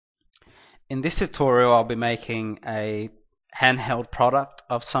In this tutorial I'll be making a handheld product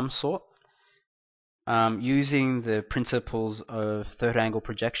of some sort using the principles of third angle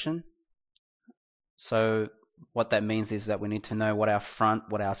projection. So what that means is that we need to know what our front,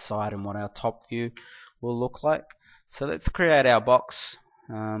 what our side and what our top view will look like. So let's create our box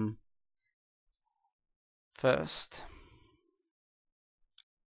first.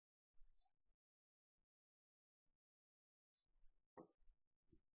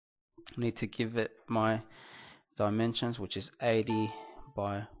 I need to give it my dimensions, which is 80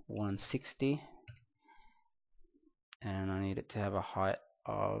 by 160, and I need it to have a height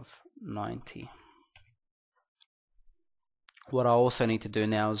of 90. What I also need to do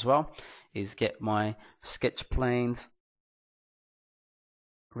now as well is get my sketch planes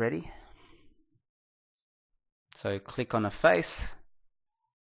ready. So click on a face,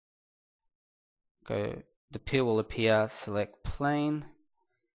 the peel will appear, select plane,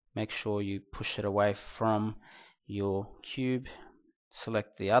 make sure you push it away from your cube,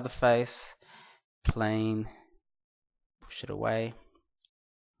 select the other face, plane, push it away,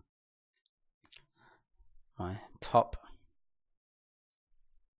 my top,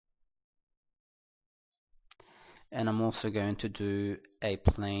 and I'm also going to do a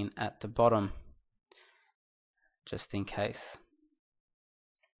plane at the bottom just in case.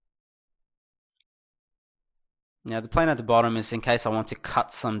 Now the plane at the bottom is in case I want to cut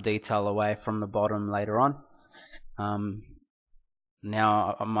some detail away from the bottom later on.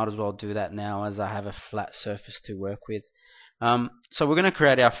 Now I might as well do that now as I have a flat surface to work with. So we're going to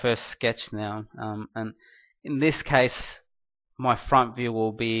create our first sketch now, and in this case my front view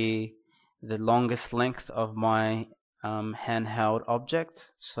will be the longest length of my handheld object.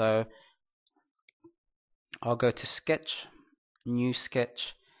 So I'll go to sketch, new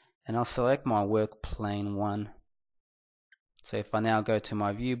sketch, and I'll select my work plane 1. So if I now go to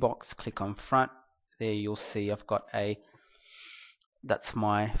my view box, click on front, there you'll see I've got that's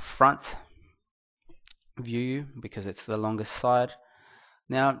my front view because it's the longest side.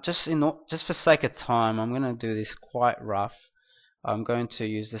 Now just for sake of time, I'm going to do this quite rough. I'm going to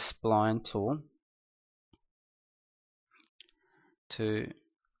use the spline tool to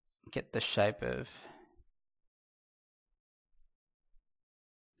get the shape of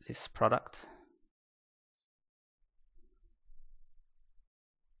this product.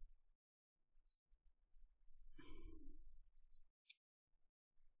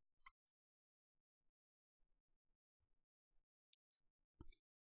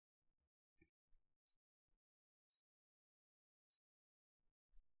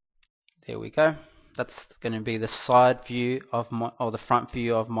 There we go. That's going to be the side view of the front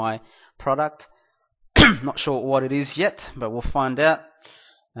view of my product. Not sure what it is yet, but we'll find out.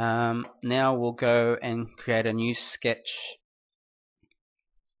 Now we'll go and create a new sketch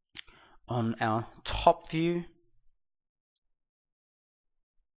on our top view.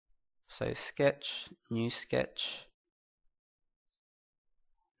 So sketch, new sketch.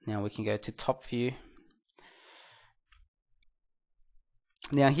 Now we can go to top view.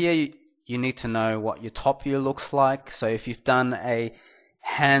 Now here you need to know what your top view looks like. So if you've done a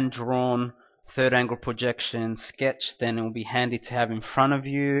hand-drawn third angle projection sketch, then it will be handy to have in front of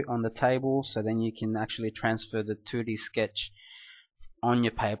you on the table, so then you can actually transfer the 2D sketch on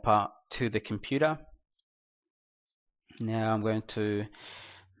your paper to the computer. Now I'm going to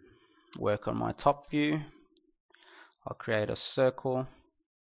work on my top view. I'll create a circle.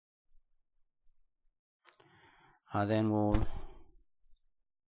 Then we'll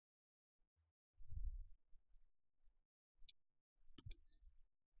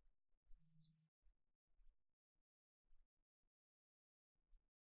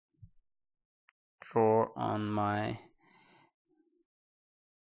draw on my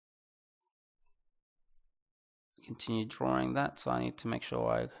continue drawing that, so I need to make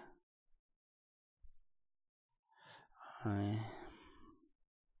sure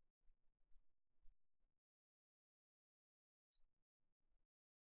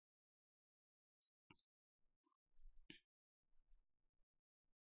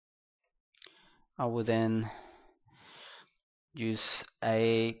I will then use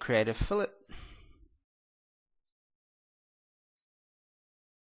a creative fillet.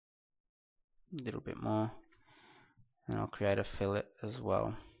 A little bit more, and I'll create a fillet as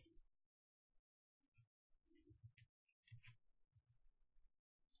well.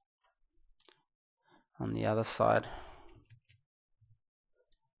 On the other side,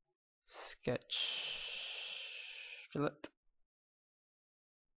 sketch, fillet.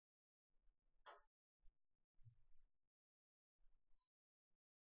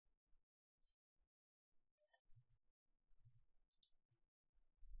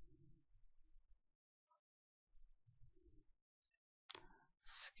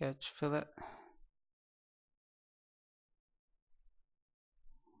 sketch fillet.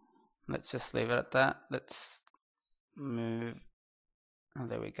 Let's just leave it at that. Let's move. Oh,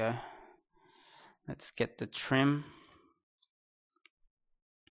 there we go. Let's get the trim.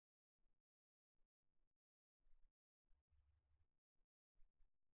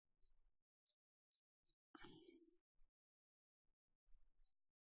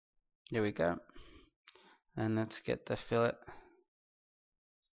 There we go. And let's get the fillet.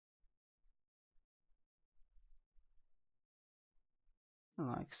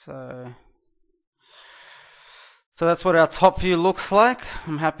 Like so. So that's what our top view looks like.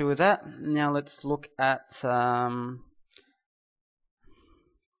 I'm happy with that. Now let's look at our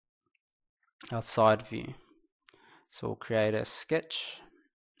side view. So we'll create a sketch,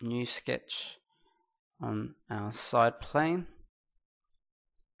 new sketch on our side plane.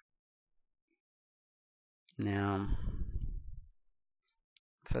 Now,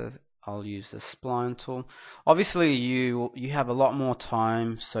 so I'll use the spline tool. Obviously, you have a lot more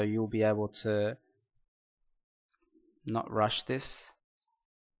time, so you'll be able to not rush this.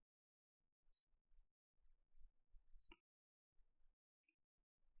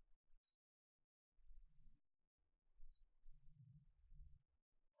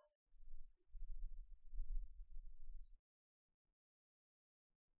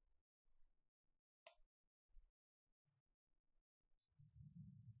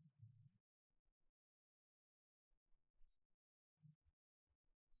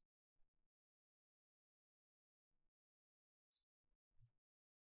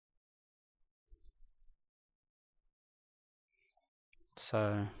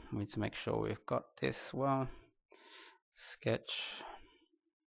 So we need to make sure we've got this well. Sketch.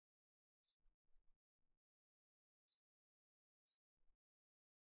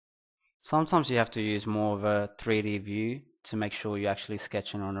 Sometimes you have to use more of a 3D view to make sure you're actually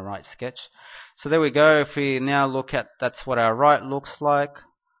sketching on the right sketch. So there we go. If we now look at, that's what our right looks like.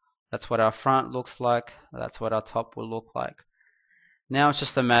 That's what our front looks like. That's what our top will look like. Now it's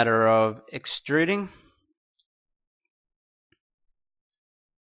just a matter of extruding.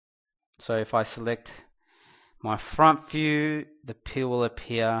 So if I select my front view, the peel will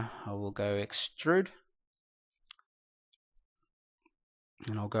appear. I will go extrude.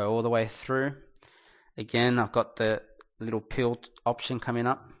 And I'll go all the way through. Again, I've got the little peel option coming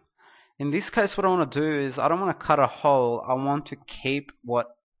up. In this case, what I want to do is I don't want to cut a hole. I want to keep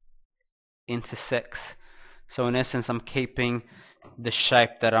what intersects. So in essence, I'm keeping the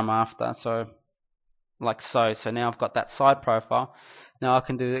shape that I'm after. So like so. So now I've got that side profile. Now I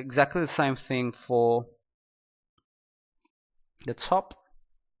can do exactly the same thing for the top.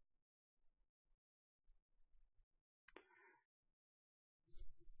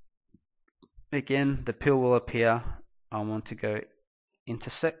 Again, the peel will appear. I want to go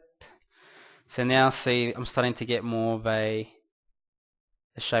intersect. So now see, I'm starting to get more of the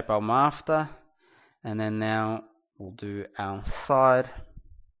shape I'm after. And then now we'll do our side,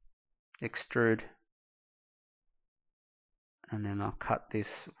 extrude, and then I'll cut this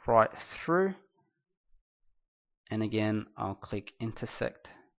right through. And again, I'll click intersect.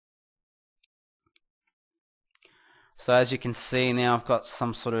 So as you can see now, I've got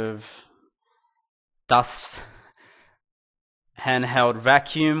some sort of dust handheld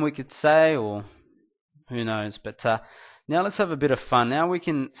vacuum, we could say, or who knows. But now let's have a bit of fun. Now we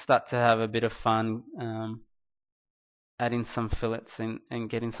can start to have a bit of fun adding some fillets and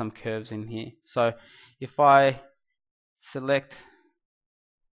getting some curves in here. So if I select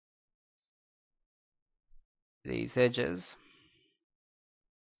these edges,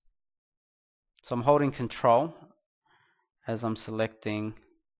 so I'm holding control as I'm selecting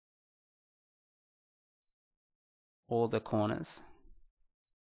all the corners,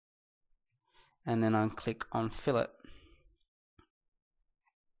 and then I click on fillet.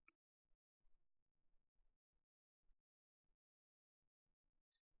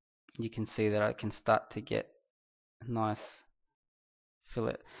 You can see that I can start to get a nice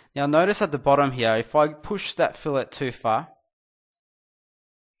fillet. Now notice at the bottom here, if I push that fillet too far,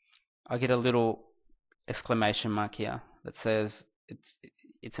 I get a little exclamation mark here that says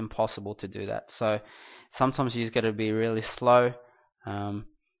it's impossible to do that. So sometimes you just got to be really slow and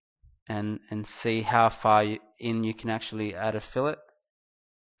see how far in you can actually add a fillet.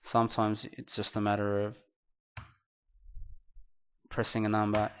 Sometimes it's just a matter of pressing a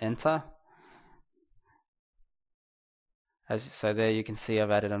number, enter. So there you can see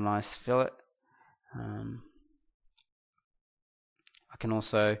I've added a nice fillet. I can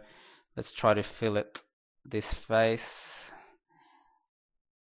also, let's try to fillet this face.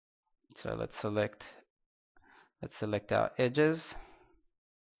 So let's select our edges.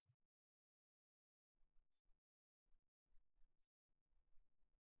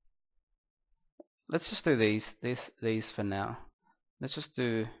 let's just do these for now. Let's just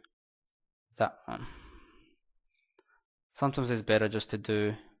do that one. Sometimes it's better just to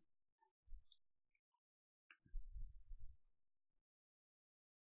do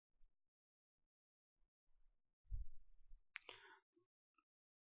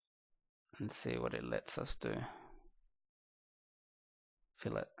and see what it lets us do.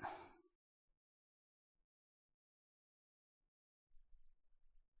 Fillet.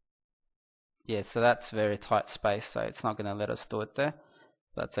 Yeah, so that's very tight space, so it's not going to let us do it there.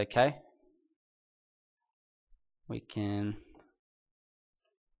 That's okay. We can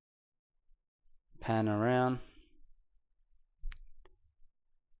pan around.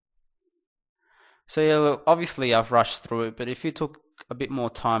 So yeah, look, obviously I've rushed through it, but if you took a bit more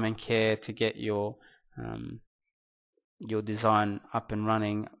time and care to get your design up and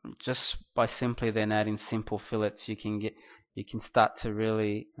running, just by simply then adding simple fillets, you can start to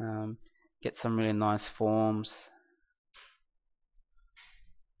really get some really nice forms.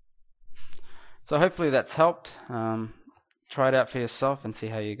 So hopefully that's helped. Try it out for yourself and see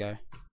how you go.